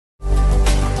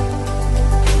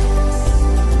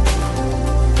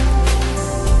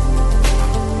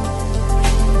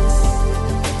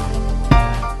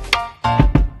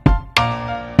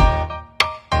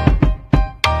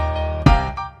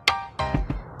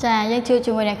ចាយើងជួប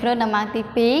ជាមួយអ្នកគ្រូនៅម៉ោងទី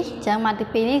2ចឹងម៉ោងទី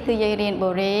2នេះគឺយើងរៀនបូ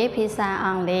រេភាសាអ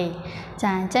ង់គ្លេសចា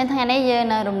អញ្ចឹងថ្ងៃនេះយើង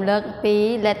នៅរំលឹកពី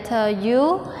letter U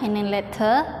ហើយនិង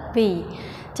letter V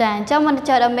ចាអញ្ចឹងមុន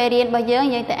ចូលដល់មេរៀនរបស់យើង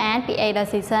ទៅអានពី A ដល់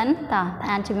C សិនតោះ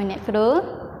អានជាមួយអ្នកគ្រូ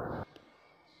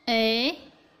A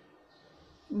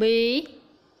B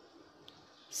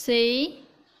C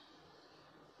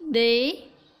D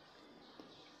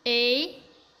E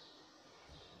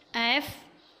F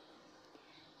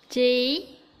G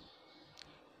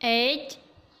H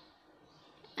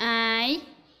I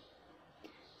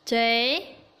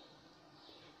J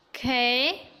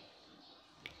K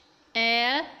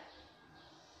L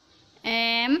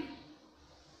M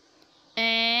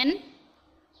N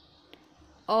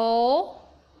O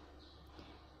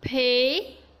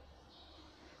P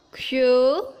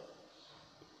Q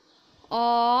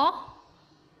R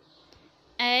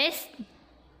S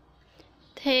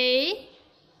T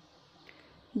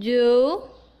U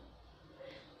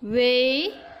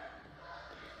V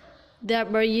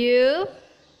W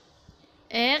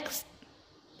X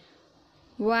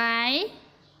Y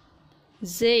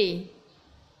Z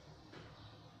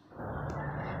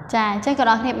ចាអញ្ចឹងក៏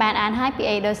ដល់គ្នាបានអានហើយពី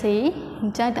A ដល់ C អ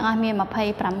ញ្ចឹងទាំងអស់មាន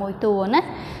26តួណា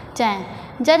ចា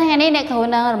អញ្ចឹងថ្ងៃនេះអ្នកគ្រូ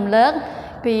នឹងរំលឹក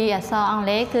ពីអក្សរអង់គ្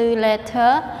លេសគឺ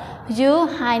letter U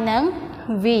ហើយនិង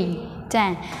V ចាអ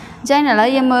ញ្ចឹងឥឡូវ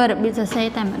យើងមើលរបៀបសរសេរ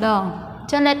តែម្ដង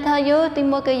ចុះ letter U ទី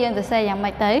1គឺយើងសរសេរយ៉ាង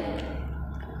ម៉េចទៅ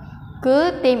គឺ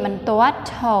ទីបន្ទាត់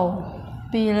ឈរ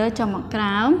ពីលើចុះមកក្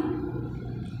រោម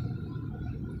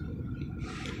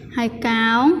ហើយ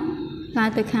កោងឡើង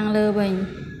ទៅខាងលើវិញ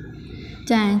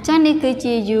ចាអញ្ចឹងនេះគឺ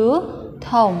ជា U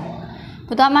ធំប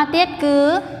ន្តមកទៀតគឺ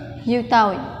U តូ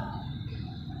ច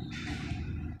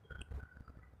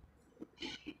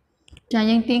ចា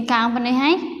យើងទាញកោងប៉ុណ្នេះហើ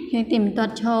យយើងទាញបន្ទា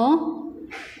ត់ឈរ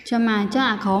ចាំមកអញ្ចឹង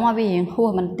អាក្រោមឲ្យវារៀងហួស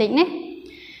បន្តិចណា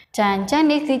ចាអញ្ចឹង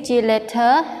នេះគឺជា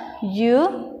letter U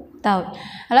តូច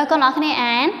ឥឡូវកូនអរគ្នា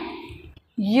អាន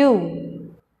U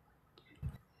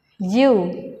U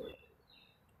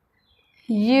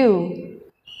U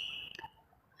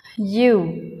U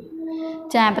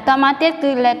ចាបន្តមកទៀត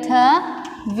គឺ letter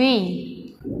V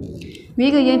V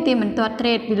គឺយើងទាញបន្ទាត់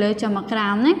trade ពីលើចុះមកក្រោ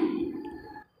មណា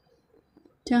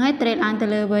ចឹងហើយ trade ឡើងទៅ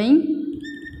លើវិញ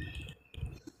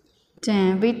ចា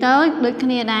V តូចដូចគ្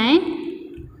នាដែរ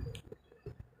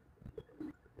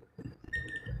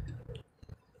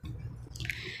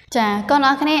ចាកូនអ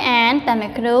រគ្នាអានតាមអ្ន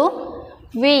កគ្រូ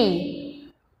V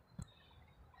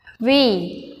V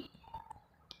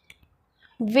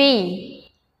V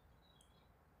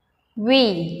V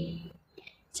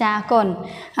ចាកូន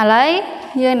ឥឡូវ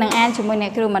យើងនឹងអានជាមួយអ្ន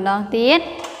កគ្រូម្ដងទៀត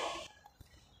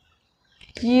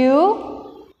U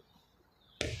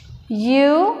U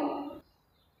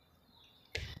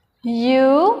U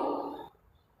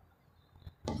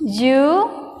U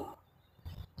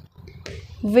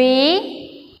V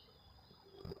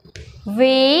V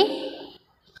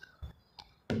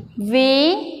V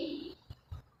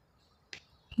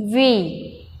V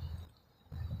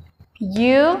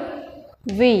U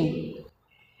V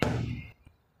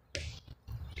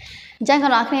អញ្ចឹងប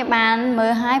ងប្អូនគ្នាបានមើ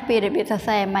លហើយពីរបៀបសរ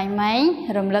សេរម៉េច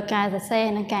រំលឹកការសរសេរ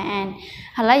និងការអាន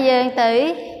ឥឡូវយើងទៅ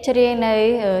ច្រៀងនៅ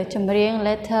ចម្រៀង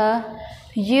letter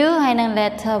U ហើយនិង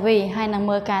letter V ហើយនឹង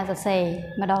មើលការសរសេរ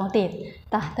ម្ដងទៀត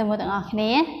តោះទៅមើលទាំងអស់គ្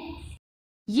នា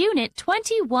Unit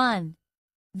 21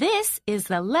 This is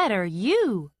the letter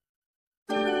U.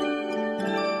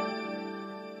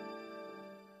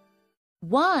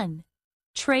 1.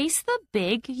 Trace the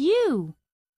big U.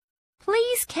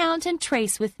 Please count and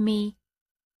trace with me.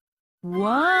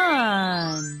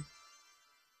 1.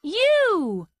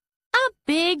 U. A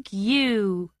big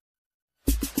U.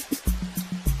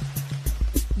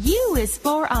 U is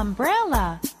for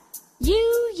umbrella.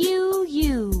 U, U,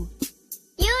 U.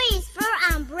 U is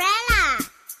for umbrella.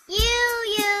 U,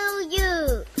 U,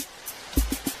 U.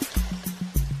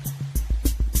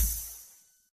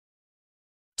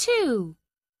 2.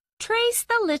 Trace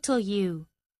the little U.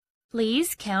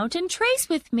 Please count and trace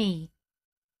with me.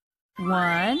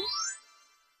 1,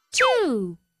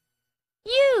 2.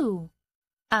 U.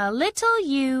 A little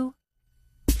U.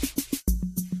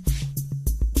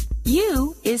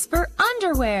 U is for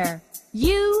underwear.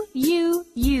 U, U,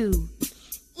 U.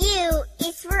 U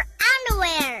is for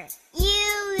underwear.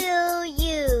 U, U,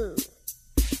 U.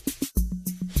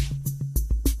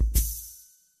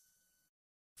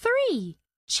 3.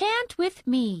 Chant with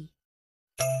me.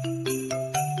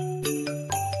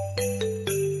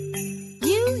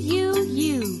 U, U,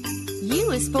 U.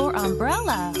 U is for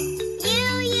umbrella.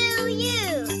 U, U,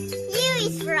 U. U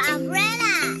is for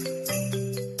umbrella.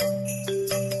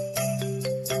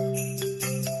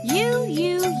 U,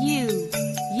 U, U.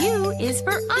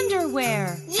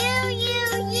 underwear. U.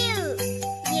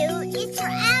 U is for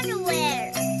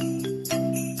underwear.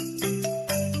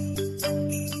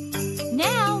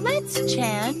 Now let's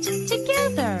chant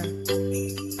together.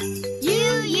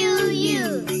 U.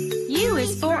 U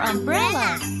is for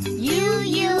umbrella. U.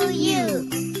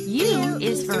 U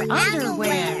is for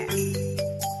underwear.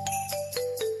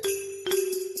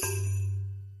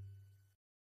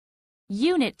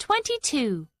 Unit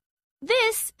 22.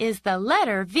 This is the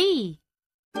letter V.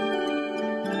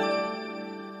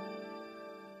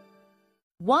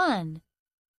 1.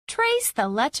 Trace the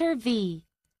letter V.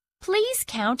 Please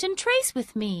count and trace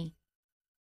with me.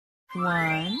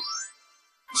 1,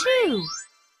 2.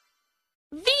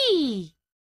 V.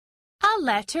 A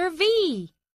letter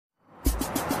V.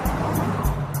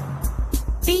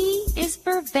 V is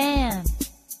for van.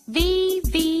 V.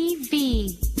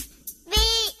 V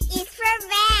is for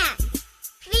van.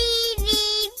 V.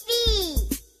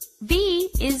 V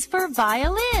is for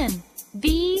violin.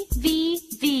 V.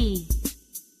 V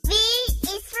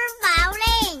is for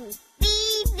violin. V.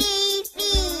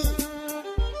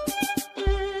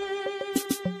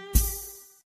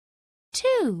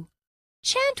 2.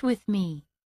 Chant with me.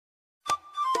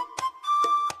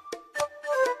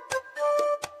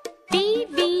 V.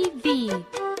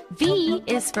 V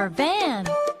is for van.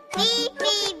 V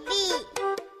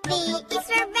is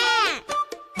for van.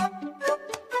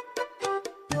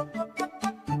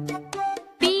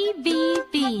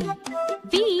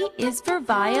 V is for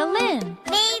violin. V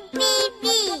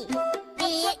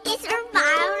is for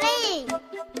violin.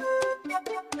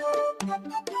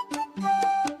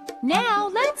 Now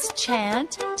let's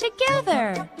chant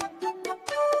together.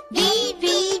 V.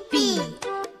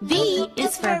 V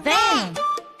is for van.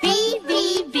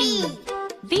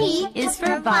 V is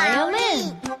for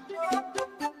violin.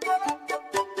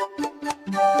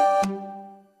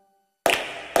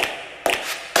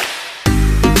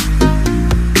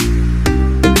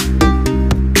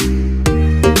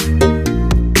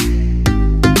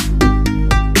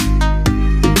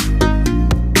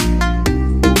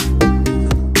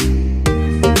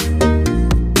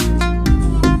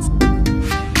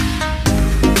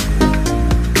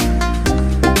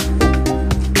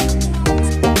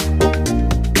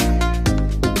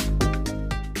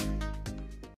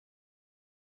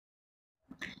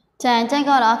ចាអញ្ចឹង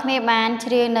ក៏បងប្អូនគ្នាបាន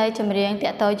ជ្រៀងនៅចម្រៀងតា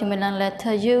ក់ទងជាមួយនឹង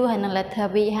letter U ហើយនិង letter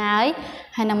V ហើយ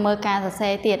នឹងមើលការសរសេ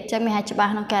រទៀតអញ្ចឹងមានឲ្យច្បា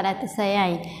ស់ក្នុងការដែលសរសេរហើ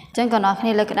យអញ្ចឹងក៏បងប្អូនគ្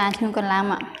នាលើកក្តារខ្ញុំក៏ឡើង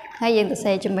មកហើយយើងសរ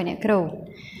សេរជាមួយអ្នកគ្រូអ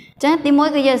ញ្ចឹងទី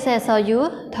1គឺយើងសរសេរអក្សរ U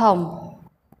ធំ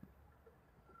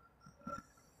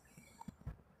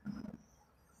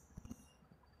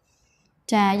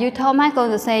ចា U ធំហើយកូន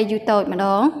សរសេរ U តូចម្ដ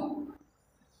ង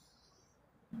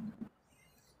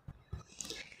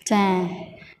ចា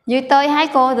U តូចហើយ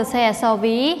កូនសរសេរអក្សរ V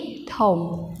ធំ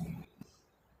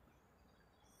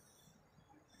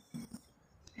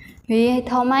V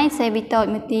ធំហើយសរសេរ V តូច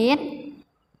មួយទៀត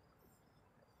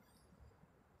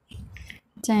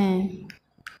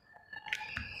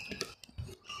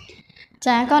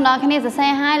ចាកូនបងប្អូនគ្នាសរសេរ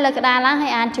ហើយលើក្តារឡើងហើ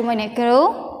យអានជាមួយអ្នកគ្រូ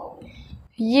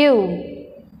U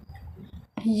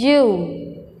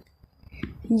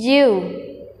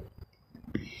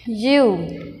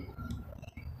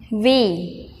V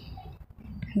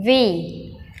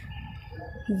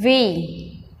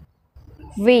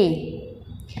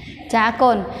ចា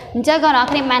កូនអញ្ចឹងកូនបង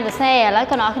ប្អូនគ្នាបានសរសេរឥឡូវ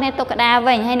កូនបងប្អូនគ្នាទុកក្តារ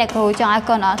វិញហើយអ្នកគ្រូចង់ឲ្យ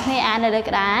កូនបងប្អូនគ្នាអាននៅលើ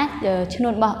ក្តារឈ្នួ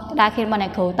នរបស់ក្តារខៀនរបស់អ្ន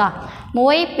កគ្រូតោះ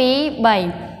1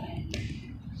 2 3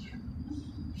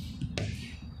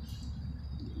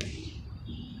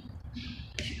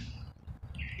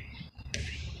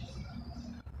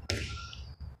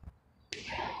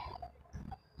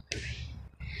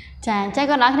ចាអញ្ចឹង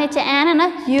កូនបងប្អូនគ្នាចេះអានណា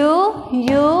U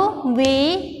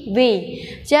V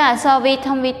ចាអក្សរ V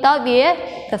ធំ V តូចវា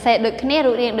សរសេរដូចគ្នា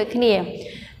រូបរាងដូចគ្នា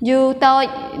U តូច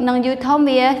និង U ធំ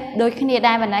វាដូចគ្នា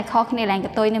ដែរប៉ុន្តែខុសគ្នាឡើងក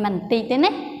តុយនេះមិនបន្តិចទេ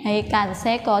ណាហើយការសរ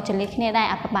សេរក៏ចលិះគ្នាដែរ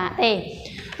អត់ពិបាកទេ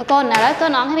អរគុណឥឡូវកូ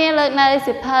នបងប្អូនគ្នាលើកនៅ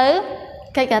សៀវភៅ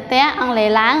កិច្ចការផ្ទះអង់គ្លេស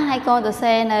ឡើងហើយកូនសរ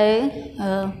សេរនៅ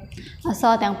អក្ស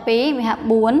រទាំងពីរវាហាក់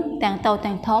4ទាំងតូច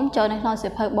ទាំងធំចូលនៅក្នុងសៀ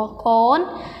វភៅរបស់កូន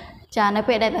ចានៅ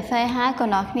ពេលដែលសរសេរហើយកូ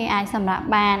នបងប្អូនគ្នាអាចសម្រាប់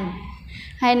បាន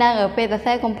ហើយនៅពេលសរ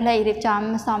សេរកុំភ្លេចរៀបចំ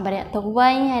សម្ភារៈទុកវិ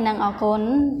ញហើយនឹងអរគុណ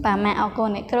ប៉ាម៉ាក់អរគុណ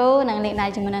អ្នកគ្រូនិងលេខដៃ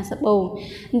ជាមួយនឹងសាប៊ូ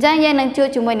អញ្ចឹងយើងនឹងជួប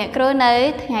ជាមួយអ្នកគ្រូនៅ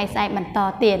ថ្ងៃស្អែកបន្ត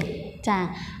ទៀតចា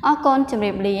អរគុណជម្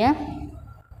រាបលា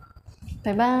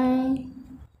បាយបាយ